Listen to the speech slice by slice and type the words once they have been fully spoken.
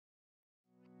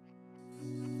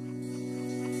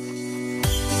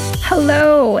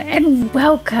Hello and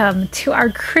welcome to our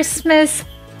Christmas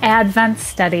Advent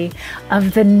study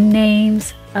of the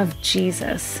names of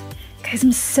Jesus. Guys,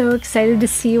 I'm so excited to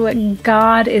see what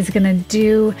God is going to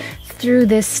do through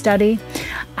this study.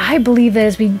 I believe that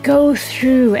as we go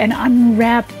through and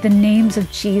unwrap the names of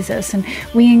Jesus and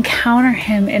we encounter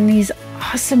him in these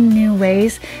awesome new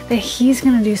ways, that he's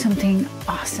going to do something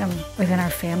awesome within our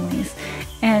families.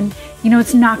 And you know,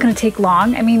 it's not going to take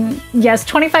long. I mean, yes,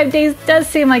 25 days does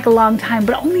seem like a long time,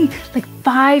 but only like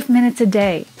 5 minutes a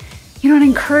day. You know, I'd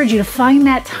encourage you to find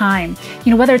that time,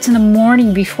 you know, whether it's in the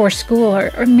morning before school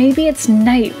or maybe it's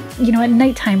night, you know, at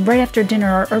nighttime, right after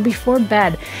dinner or before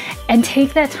bed, and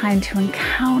take that time to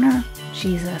encounter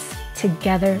Jesus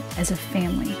together as a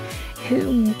family,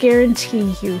 who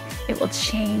guarantee you it will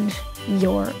change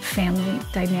your family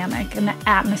dynamic and the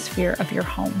atmosphere of your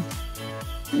home.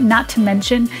 Not to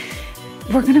mention,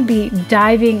 we're going to be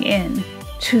diving in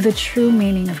to the true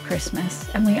meaning of Christmas,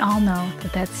 and we all know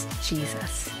that that's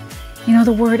Jesus. You know,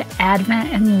 the word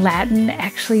Advent in Latin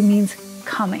actually means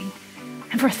coming.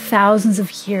 And for thousands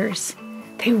of years,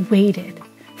 they waited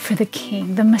for the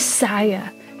King, the Messiah,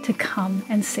 to come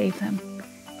and save them.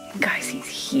 And guys, he's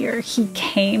here. He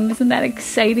came. Isn't that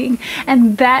exciting?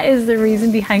 And that is the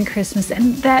reason behind Christmas.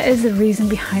 And that is the reason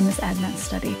behind this Advent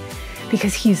study.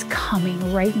 Because he's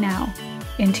coming right now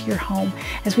into your home.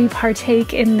 As we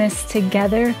partake in this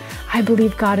together, I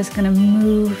believe God is going to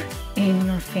move in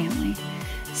your family.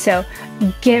 So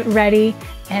get ready,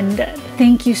 and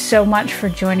thank you so much for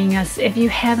joining us. If you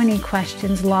have any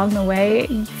questions along the way,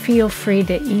 feel free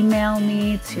to email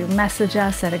me, to message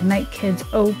us at Ignite Kids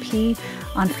OP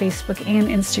on Facebook and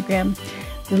Instagram.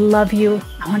 We love you.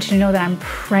 I want you to know that I'm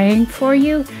praying for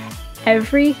you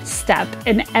every step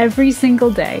and every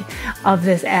single day of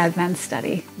this Advent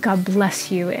study. God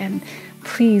bless you, and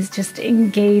please just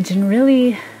engage and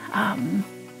really,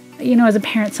 you know, as a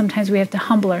parent, sometimes we have to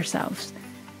humble ourselves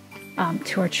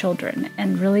to our children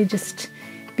and really just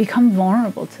become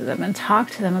vulnerable to them and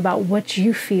talk to them about what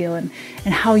you feel and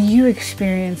how you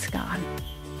experience God.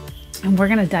 And we're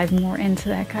going to dive more into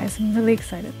that, guys. I'm really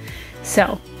excited.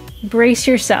 So brace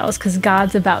yourselves, because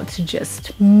God's about to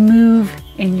just move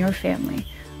in your family.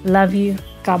 Love you.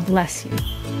 God bless you.